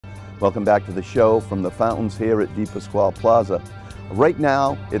Welcome back to the show from the fountains here at Di Pasquale Plaza. Right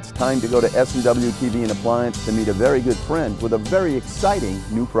now, it's time to go to S&W TV and Appliance to meet a very good friend with a very exciting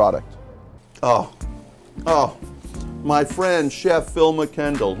new product. Oh, my friend Chef Phil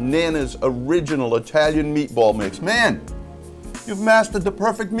McKendall, Nana's original Italian meatball mix. Man, you've mastered the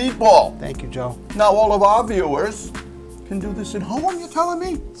perfect meatball. Thank you, Joe. Now all of our viewers can do this at home, you're telling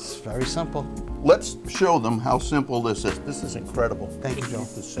me? It's very simple. Let's show them how simple this is. This is incredible. Thank you, Joe.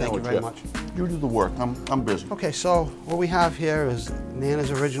 Thank you very much. You do the work. I'm busy. Okay, so what we have here is Nana's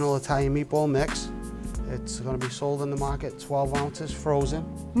original Italian meatball mix. It's going to be sold in the market 12 ounces frozen.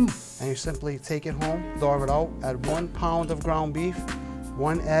 And you simply take it home, thaw it out, add 1 pound of ground beef,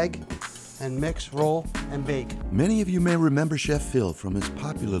 1 egg, and mix, roll, and bake. Many of you may remember Chef Phil from his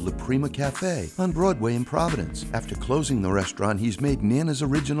popular La Prima Cafe on Broadway in Providence. After closing the restaurant, he's made Nana's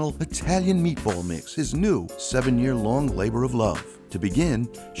original Italian meatball mix his new 7-year-long labor of love. To begin,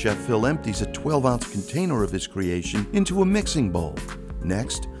 Chef Phil empties a 12-ounce container of his creation into a mixing bowl.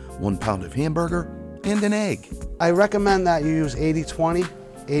 Next, 1 pound of hamburger and an egg. I recommend that you use 80-20,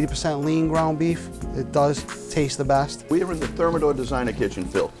 80% lean ground beef. It does taste the best. We are in the Thermador Designer Kitchen,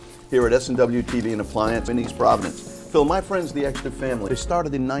 Phil, here at S&W TV and Appliance in East Providence. Phil, my friends, the Extra Family, they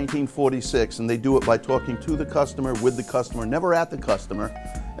started in 1946, and they do it by talking to the customer, with the customer, never at the customer,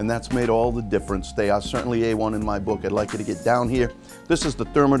 and that's made all the difference. They are certainly A1 in my book. I'd like you to get down here. This is the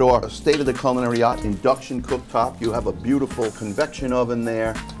Thermador, a state-of-the culinary art induction cooktop. You have a beautiful convection oven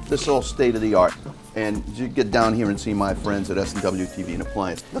there. This is all state-of-the-art. And you get down here and see my friends at S&W TV and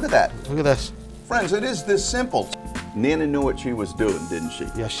Appliance. Look at that. Look at this. Friends, it is this simple. Nana knew what she was doing, didn't she?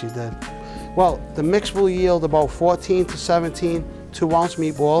 Yes, she did. Well, the mix will yield about 14 to 17 2-ounce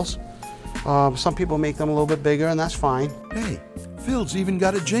meatballs. Some people make them a little bit bigger, and that's fine. Hey, Phil's even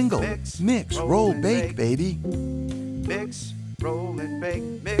got a jingle. Mix, roll, bake, baby. Mix, roll, and bake.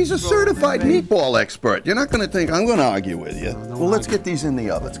 Mix, He's a certified meatball expert. You're not going to think I'm going to argue with you. No, Well, let's get these in the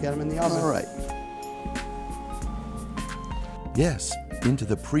oven. Let's get them in the oven. All right. Yes, into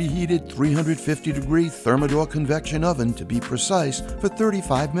the preheated 350-degree Thermador convection oven, to be precise, for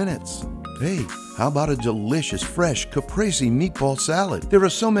 35 minutes. Hey, how about a delicious, fresh caprese meatball salad? There are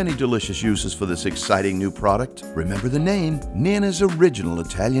so many delicious uses for this exciting new product. Remember the name, Nana's original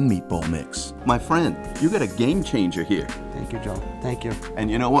Italian meatball mix. My friend, you got a game changer here. Thank you, Joe. Thank you. And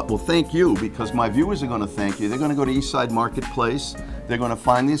you know what? Well, thank you, because my viewers are going to thank you. They're going to go to Eastside Marketplace. They're going to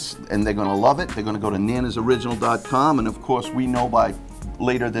find this, and they're going to love it. They're going to go to nanasoriginal.com, and of course, we know by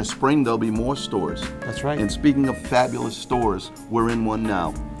later this spring there'll be more stores. That's right. And speaking of fabulous stores, we're in one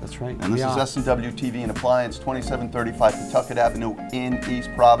now. That's right. And this is S&W TV and Appliance, 2735 Pawtucket Avenue in East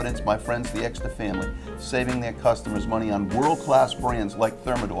Providence. My friends, the Extra Family, saving their customers money on world-class brands like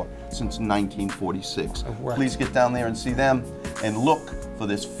Thermador since 1946. Please get down there and see them, and look for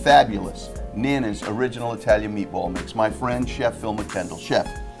this fabulous Nana's original Italian meatball mix. My friend, Chef Phil McKendall. Chef.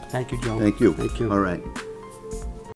 Thank you, Joe. Thank you. Thank you. All right.